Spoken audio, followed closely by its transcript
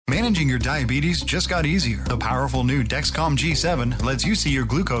Managing your diabetes just got easier. The powerful new Dexcom G7 lets you see your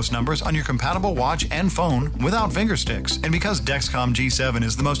glucose numbers on your compatible watch and phone without finger sticks. And because Dexcom G7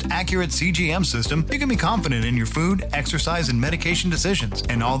 is the most accurate CGM system, you can be confident in your food, exercise, and medication decisions.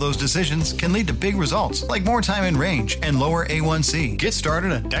 And all those decisions can lead to big results, like more time in range and lower A1C. Get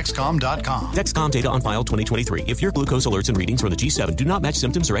started at Dexcom.com. Dexcom data on file 2023. If your glucose alerts and readings from the G7 do not match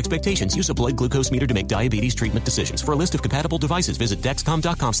symptoms or expectations, use a blood glucose meter to make diabetes treatment decisions. For a list of compatible devices, visit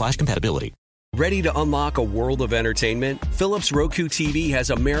Dexcom.com/compatibility. Ready to unlock a world of entertainment? Philips Roku TV has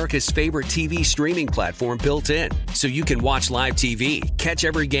America's favorite TV streaming platform built in, so you can watch live TV, catch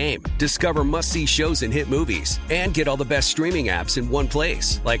every game, discover must-see shows and hit movies, and get all the best streaming apps in one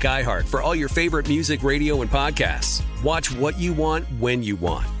place, like iHeart for all your favorite music, radio, and podcasts. Watch what you want, when you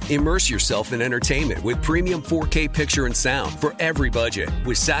want. Immerse yourself in entertainment with premium 4K picture and sound for every budget,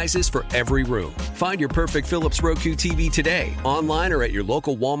 with sizes for every room. Find your perfect Philips Roku TV today, online or at your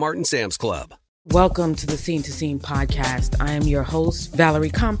local Walmart and Sam's Club. Welcome to the Scene to Scene podcast. I am your host,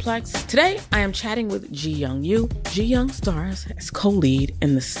 Valerie Complex. Today, I am chatting with Ji Young Yoo. Ji Young stars as co-lead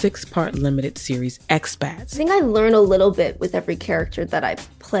in the 6-part limited series Expats. I think I learn a little bit with every character that I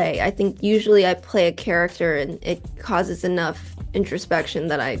play. I think usually I play a character and it causes enough introspection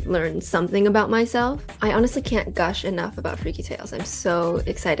that I learn something about myself. I honestly can't gush enough about Freaky Tales. I'm so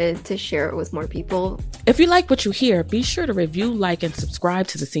excited to share it with more people. If you like what you hear, be sure to review, like, and subscribe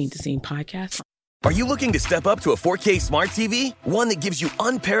to the Scene to Scene podcast. Are you looking to step up to a 4K smart TV? One that gives you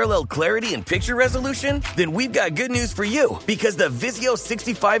unparalleled clarity and picture resolution? Then we've got good news for you, because the Vizio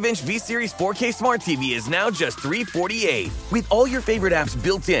 65-inch V-Series 4K smart TV is now just $348. With all your favorite apps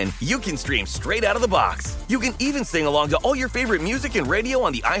built in, you can stream straight out of the box. You can even sing along to all your favorite music and radio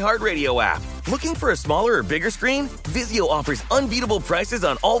on the iHeartRadio app. Looking for a smaller or bigger screen? Vizio offers unbeatable prices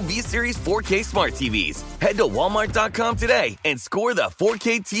on all V-Series 4K smart TVs. Head to Walmart.com today and score the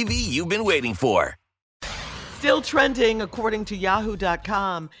 4K TV you've been waiting for. Still trending, according to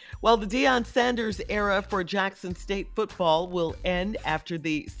Yahoo.com. Well, the Deion Sanders era for Jackson State football will end after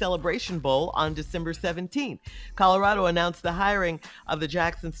the Celebration Bowl on December 17th. Colorado announced the hiring of the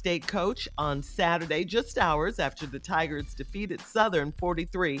Jackson State coach on Saturday, just hours after the Tigers defeated Southern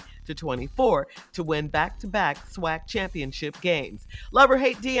 43-24 to win back-to-back SWAC championship games. Love or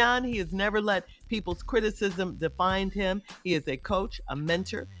hate Deion, he has never let people's criticism define him. He is a coach, a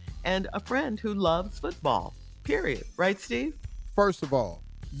mentor, and a friend who loves football. Period. Right, Steve? First of all,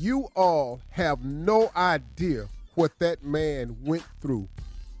 you all have no idea what that man went through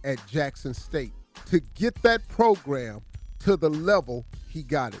at Jackson State to get that program to the level he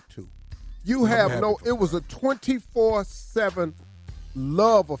got it to. You have it was a 24/7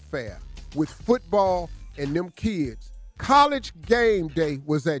 love affair with football and them kids. College game day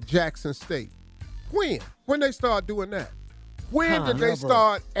was at Jackson State. When they started doing that? When did they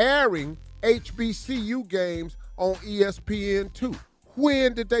start airing HBCU games on ESPN2?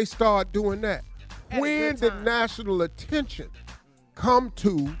 When did they start doing that? When did national attention come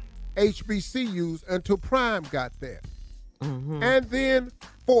to HBCUs until Prime got there? Mm-hmm. And then,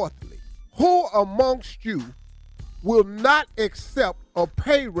 fourthly, who amongst you will not accept a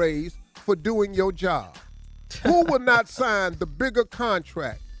pay raise for doing your job? Who will not sign the bigger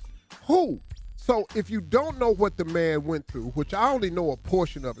contract? Who? So if you don't know what the man went through, which I only know a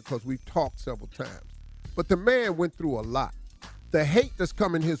portion of it because we've talked several times, but the man went through a lot. The hate that's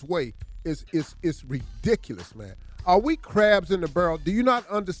coming his way is ridiculous, man. Are we crabs in the barrel? Do you not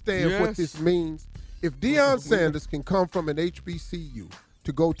understand what this means? If Deion Sanders can come from an HBCU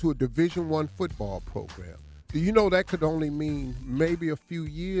to go to a Division I football program, do you know that could only mean maybe a few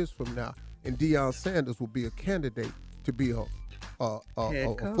years from now, and Deion Sanders will be a candidate to be a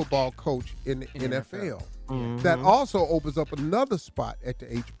football coach in the NFL. Mm-hmm. That also opens up another spot at the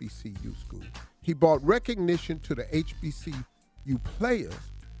HBCU school. He brought recognition to the HBCU players.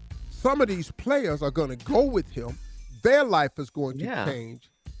 Some of these players are going to go with him. Their life is going to change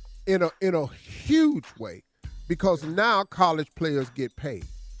in a huge way, because now college players get paid.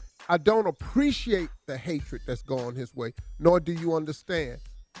 I don't appreciate the hatred that's gone his way, nor do you understand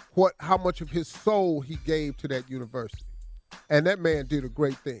how much of his soul he gave to that university. And that man did a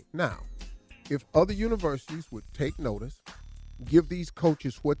great thing. Now, if other universities would take notice, give these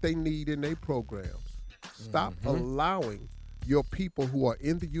coaches what they need in their programs, stop allowing your people who are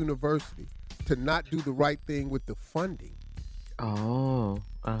in the university to not do the right thing with the funding. So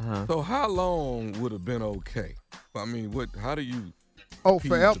how long would have been okay? I mean, how do you...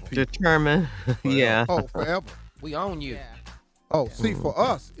 forever. Determine. Yeah. Forever. We own you. Yeah. See, for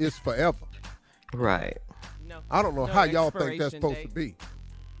us, it's forever. Right. I don't know how y'all think that's supposed to be.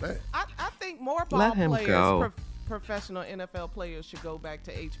 Man. I think more ball players professional NFL players should go back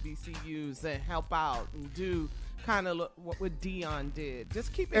to HBCUs and help out and do kind of what Deion did.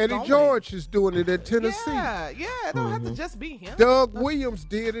 Just keep it going. Eddie George is doing it at Tennessee. Yeah, it don't have to just be him. Doug Williams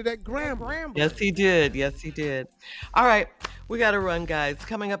did it at Grambling. Yes, he did. All right, we got to run, guys.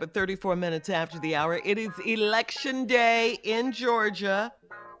 Coming up at 34 minutes after the hour, it is Election Day in Georgia.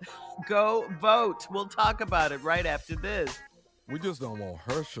 Go vote. We'll talk about it right after this. We just don't want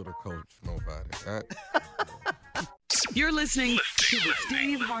Herschel to coach nobody. You're listening to the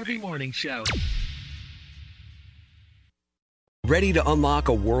Steve Harvey Morning Show. Ready to unlock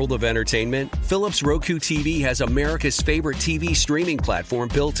a world of entertainment? Philips Roku TV has America's favorite TV streaming platform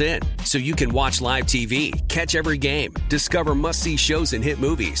built in, so you can watch live TV, catch every game, discover must-see shows and hit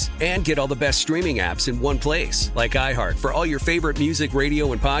movies, and get all the best streaming apps in one place, like iHeart for all your favorite music,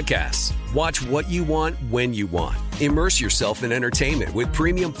 radio, and podcasts. Watch what you want, when you want. Immerse yourself in entertainment with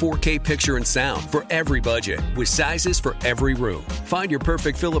premium 4K picture and sound for every budget, with sizes for every room. Find your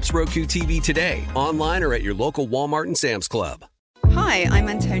perfect Philips Roku TV today, online or at your local Walmart and Sam's Club. Hi, I'm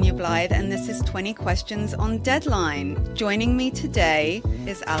Antonia Blythe, and this is 20 Questions on Deadline. Joining me today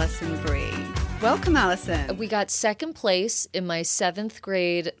is Alison Brie. Welcome, Alison. We got second place in my 7th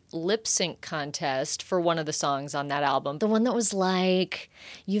grade lip sync contest for one of the songs on that album. The one that was like,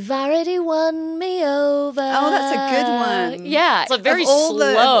 "You've already won me over." Oh, that's a good one. Yeah. It's very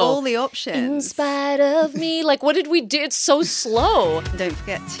slow. Of all the options. In spite of me. Like, what did we do? It's so slow. Don't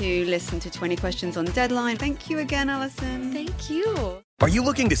forget to listen to 20 Questions on Deadline. Thank you again, Alison. Thank you. Are you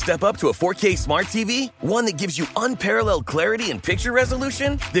looking to step up to a 4K smart TV? One that gives you unparalleled clarity and picture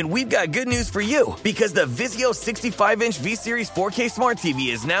resolution? Then we've got good news for you, because the Vizio 65-inch V-Series 4K smart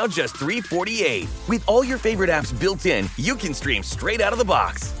TV is now just $348. With all your favorite apps built in, you can stream straight out of the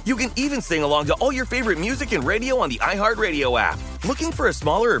box. You can even sing along to all your favorite music and radio on the iHeartRadio app. Looking for a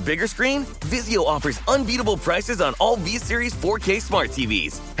smaller or bigger screen? Vizio offers unbeatable prices on all V-Series 4K smart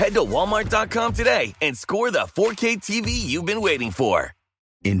TVs. Head to Walmart.com today and score the 4K TV you've been waiting for.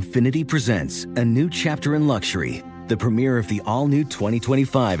 Infiniti presents a new chapter in luxury, the premiere of the all-new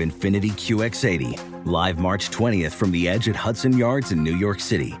 2025 Infiniti QX80, live March 20th from the Edge at Hudson Yards in New York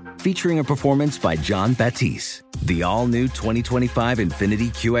City, featuring a performance by John Batiste. The all-new 2025 Infiniti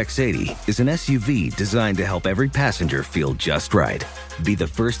QX80 is an SUV designed to help every passenger feel just right. Be the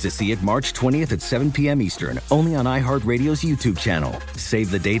first to see it March 20th at 7 p.m. Eastern, only on iHeartRadio's YouTube channel. Save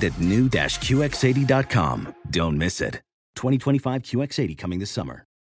the date at new-QX80.com. Don't miss it. 2025 QX80 coming this summer.